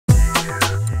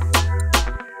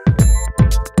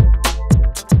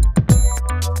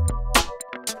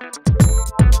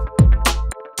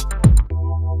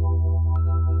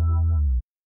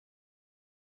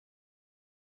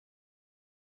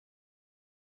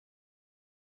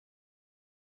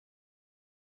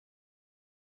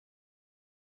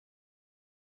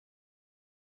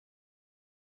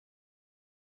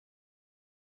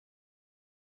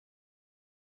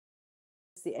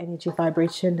The energy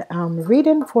vibration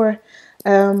reading for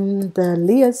the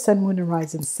Leo Sun Moon and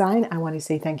Rising sign. I want to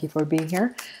say thank you for being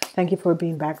here. Thank you for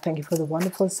being back. Thank you for the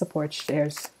wonderful support,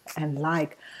 shares, and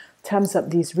like. Thumbs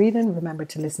up these reading. Remember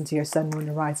to listen to your Sun Moon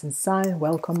and Rising sign.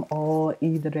 Welcome all,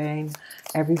 Idren,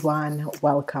 everyone.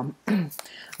 Welcome.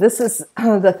 This is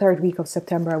the third week of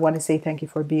September. I want to say thank you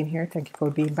for being here. Thank you for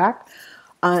being back.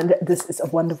 And this is a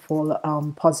wonderful,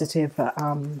 positive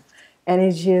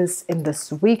energies in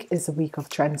this week. Is a week of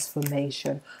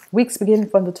transformation. Weeks begin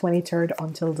from the 23rd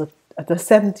until the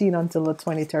 17th until the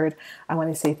 23rd. I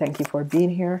want to say thank you for being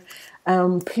here.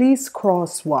 Please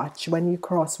cross watch. When you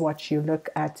cross watch, you look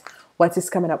at what is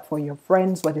coming up for your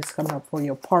friends, what is coming up for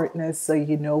your partners, so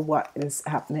you know what is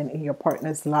happening in your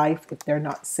partner's life if they're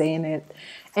not saying it,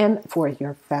 and for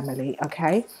your family.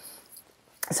 Okay,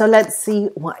 so let's see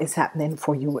what is happening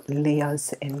for you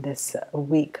Leos in this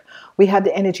week. We had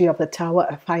the energy of the Tower,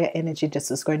 a fire energy. This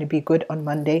is going to be good on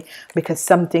Monday because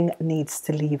something needs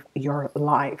to leave your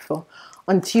life.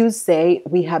 On Tuesday,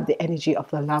 we have the energy of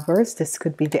the Lovers. This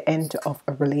could be the end of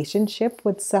a relationship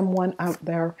with someone out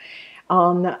there.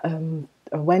 On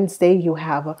Wednesday, you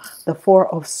have the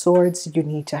Four of Swords. You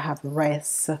need to have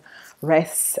rest.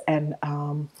 And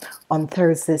on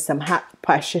Thursday, some hot,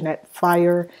 passionate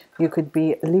fire. You could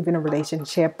be leaving a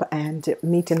relationship and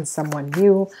meeting someone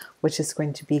new, which is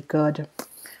going to be good.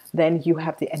 Then you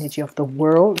have the energy of the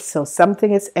World. So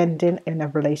something is ending in a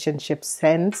relationship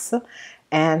sense,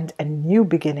 and a new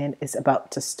beginning is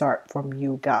about to start from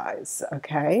you guys.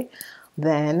 Okay.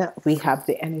 Then we have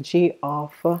the energy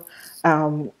of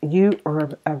you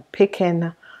are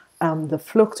picking the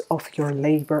fruit of your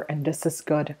labor, and this is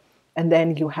good. And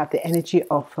then you have the energy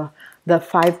of the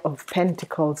Five of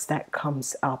Pentacles that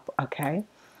comes up. Okay,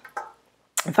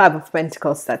 Five of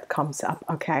Pentacles that comes up.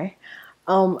 Okay,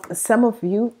 some of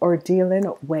you are dealing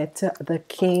with the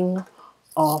King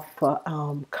of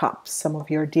Cups. Some of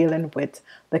you are dealing with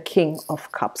the King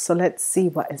of Cups. So let's see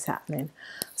what is happening.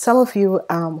 Some of you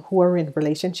who are in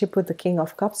relationship with the King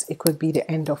of Cups, it could be the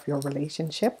end of your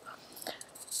relationship.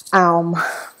 And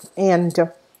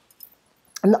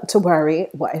not to worry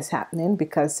what is happening,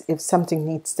 because if something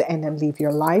needs to end and leave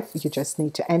your life, you just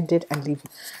need to end it and leave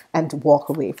and walk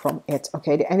away from it.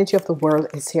 Okay, the energy of the World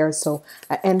is here, so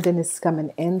an ending is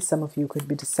coming in. Some of you could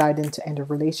be deciding to end a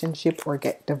relationship or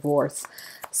get divorced.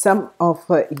 Some of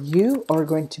you are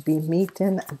going to be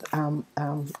meeting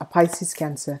a Pisces,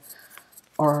 Cancer,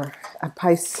 or a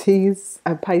Pisces,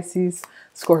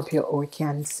 Scorpio, or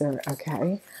Cancer.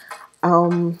 Okay,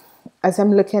 as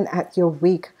I'm looking at your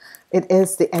week, it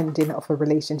is the ending of a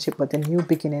relationship, but the new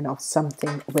beginning of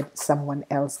something with someone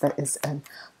else that is a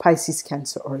Pisces,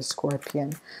 Cancer, or a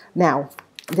Scorpion. Now,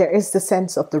 there is the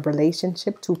sense of the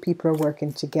relationship. Two people are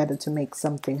working together to make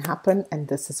something happen, and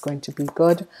this is going to be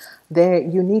good. There,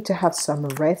 you need to have some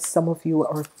rest. Some of you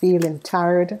are feeling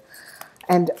tired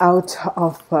and out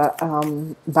of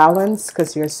balance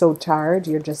because you're so tired.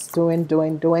 You're just doing,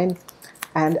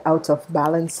 and out of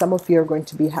balance. Some of you are going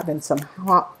to be having some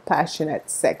hot, passionate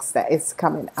sex that is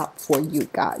coming up for you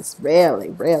guys.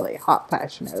 Really, really hot,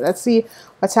 passionate. Let's see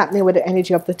what's happening with the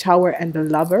energy of the Tower and the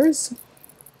Lovers.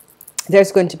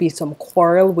 There's going to be some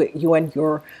quarrel with you and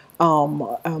your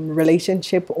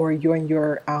relationship, or you and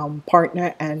your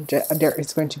partner, and there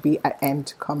is going to be an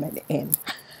end coming in.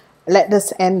 Let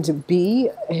this end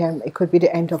be, it could be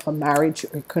the end of a marriage,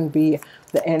 or it could be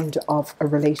the end of a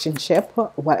relationship.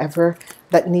 Whatever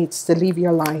that needs to leave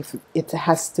your life, it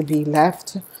has to be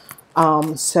left.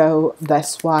 So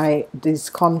that's why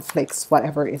these conflicts,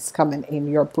 whatever is coming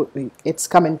in, it's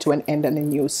coming to an end, and a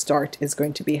new start is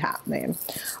going to be happening.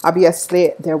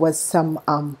 Obviously, there was some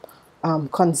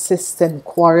consistent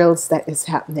quarrels that is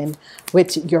happening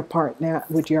with your partner,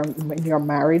 with your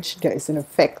marriage. There is an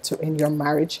effect in your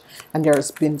marriage, and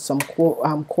there's been some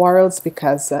quarrels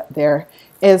because there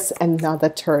is another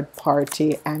third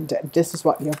party, and this is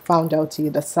what you found out. You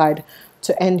decide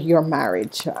to end your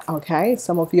marriage. Okay,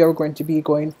 some of you are going to be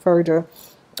going further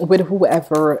with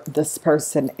whoever this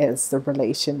person is, the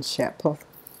relationship.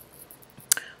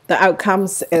 The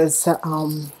outcomes is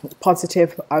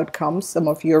positive outcomes. Some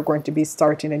of you are going to be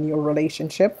starting a new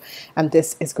relationship, and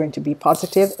this is going to be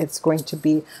positive. It's going to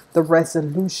be the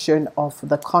resolution of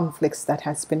the conflicts that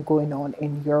has been going on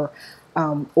in your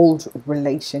old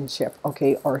relationship.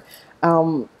 Okay, or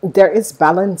there is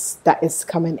balance that is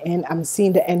coming in. I'm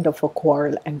seeing the end of a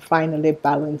quarrel, and finally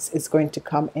balance is going to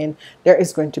come in. There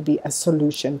is going to be a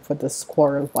solution for this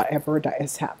quarrel, whatever that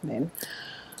is happening.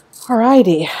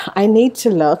 Alrighty, I need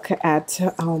to look at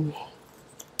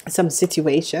some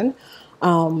situation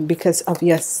because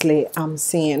obviously I'm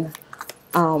seeing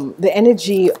the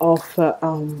energy of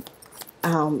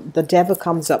the devil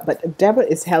comes up, but the devil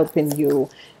is helping you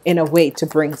in a way to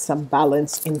bring some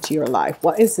balance into your life.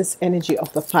 What is this energy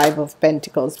of the Five of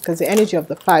Pentacles? Because the energy of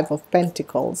the Five of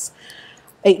Pentacles,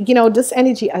 you know, this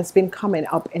energy has been coming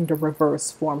up in the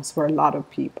reverse forms for a lot of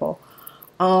people.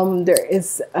 There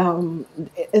is,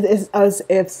 it is as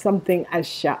if something has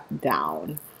shut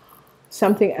down.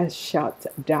 Something has shut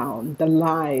down. The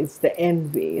lies, the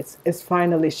envy is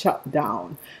finally shut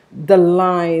down. The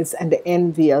lies and the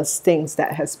envious things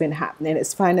that has been happening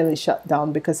is finally shut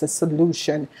down, because a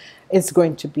solution is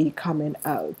going to be coming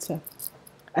out.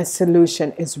 A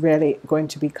solution is really going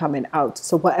to be coming out.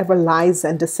 So whatever lies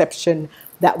and deception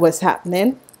that was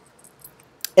happening,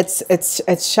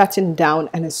 it's shutting down,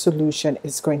 and a solution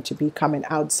is going to be coming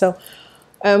out. So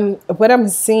what I'm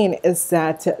seeing is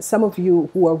that some of you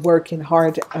who are working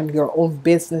hard on your own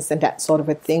business and that sort of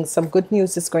a thing, some good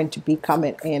news is going to be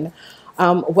coming in.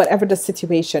 Whatever the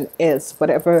situation is,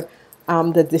 whatever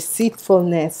the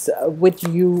deceitfulness with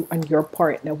you and your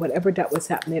partner, whatever that was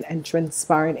happening and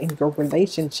transpiring in your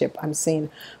relationship, I'm seeing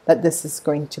that this is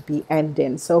going to be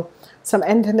ending. So some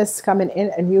ending is coming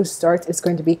in. A new start is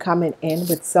going to be coming in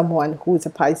with someone who's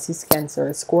a Pisces, Cancer,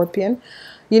 or Scorpion.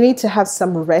 You need to have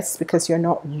some rest because you're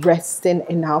not resting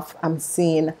enough. I'm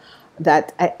seeing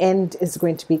that an end is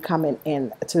going to be coming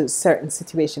in to certain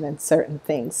situation and certain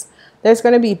things. There's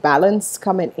going to be balance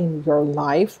coming in your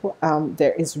life.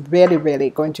 There is really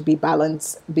going to be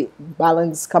balance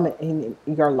coming in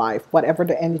your life. Whatever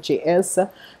the energy is,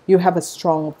 you have a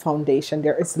strong foundation.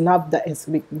 There is love that is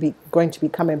going to be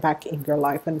coming back in your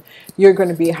life, and you're going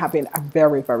to be having a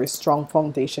very strong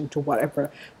foundation to whatever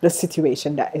the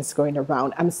situation that is going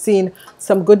around. I'm seeing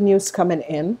some good news coming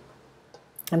in.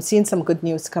 I'm seeing some good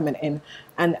news coming in,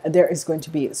 and there is going to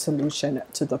be a solution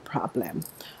to the problem.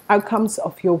 Outcomes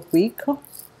of your week.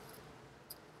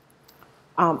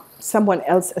 Someone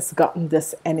else has gotten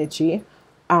this energy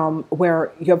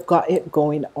where you've got it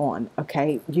going on.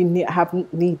 Okay, you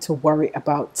need to worry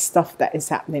about stuff that is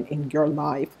happening in your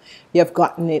life. You've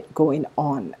gotten it going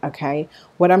on. Okay,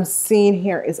 what I'm seeing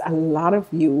here is a lot of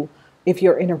you, if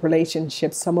you're in a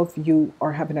relationship, some of you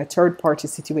are having a third party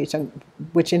situation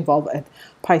which involve a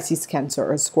Pisces,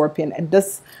 Cancer, or Scorpion, and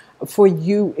this for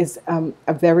you is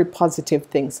a very positive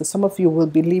thing. So some of you will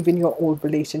be leaving your old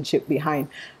relationship behind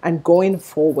and going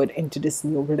forward into this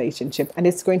new relationship, and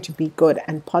it's going to be good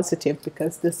and positive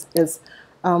because this is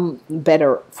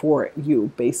better for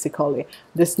you. Basically,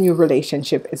 this new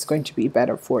relationship is going to be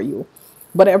better for you.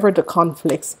 Whatever the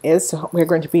conflicts is, we're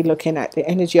going to be looking at the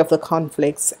energy of the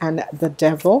conflicts and the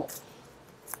devil.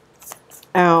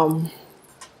 There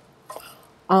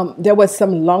was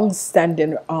some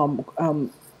long-standing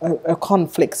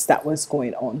conflicts that was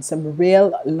going on, some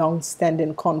real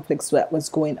long-standing conflicts that was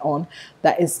going on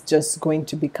that is just going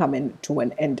to be coming to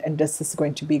an end, and this is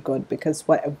going to be good because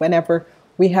whenever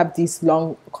we have these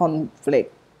long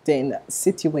conflicting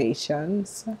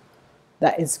situations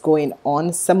that is going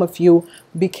on, some of you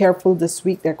be careful this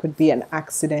week. There could be an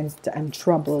accident and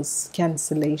troubles,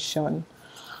 cancellation.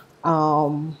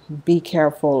 Be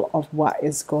careful of what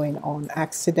is going on.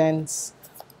 Accidents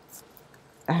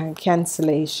and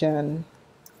cancellation.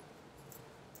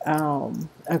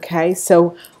 Okay,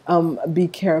 so be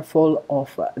careful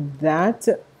of that.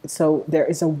 So there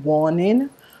is a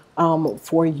warning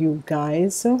for you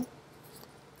guys.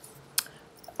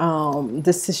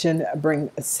 Decision bring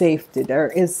safety. There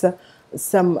is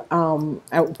some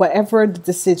whatever the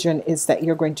decision is that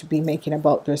you're going to be making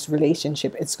about this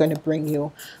relationship, it's going to bring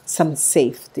you some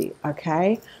safety.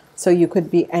 Okay, so you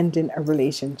could be ending a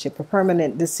relationship, a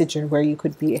permanent decision where you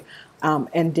could be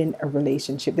ending a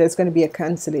relationship. There's going to be a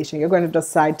cancellation. You're going to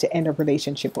decide to end a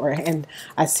relationship or end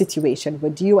a situation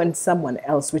with you and someone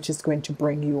else, which is going to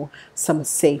bring you some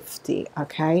safety.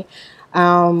 Okay,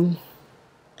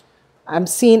 I'm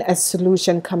seeing a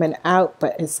solution coming out,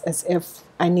 but it's as if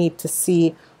I need to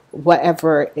see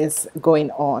whatever is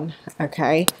going on.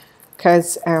 Okay,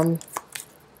 because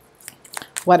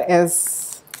what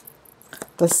is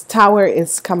this tower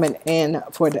is coming in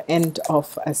for the end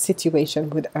of a situation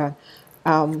with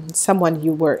someone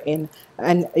you were in,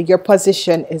 and your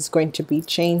position is going to be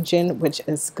changing, which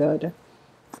is good.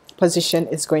 Position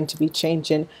is going to be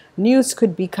changing. News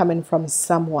could be coming from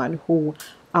someone who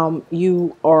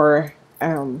you are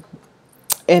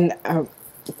in a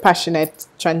passionate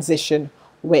transition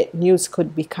with. News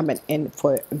could be coming in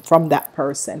from that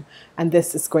person, and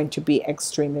this is going to be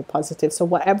extremely positive. So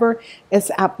whatever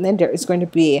is happening, there is going to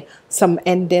be some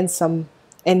endings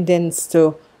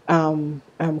to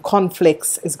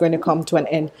conflicts is going to come to an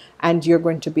end, and you're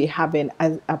going to be having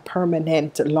a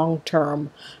permanent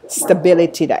long-term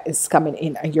stability that is coming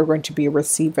in, and you're going to be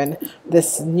receiving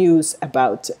this news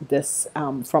about this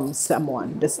from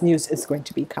someone. This news is going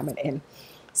to be coming in.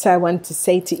 So I want to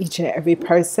say to each and every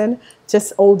person,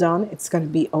 just hold on, it's going to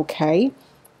be okay.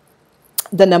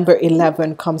 The number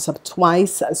 11 comes up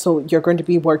twice, so you're going to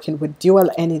be working with dual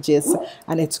energies,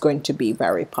 and it's going to be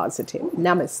very positive.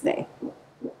 Namaste.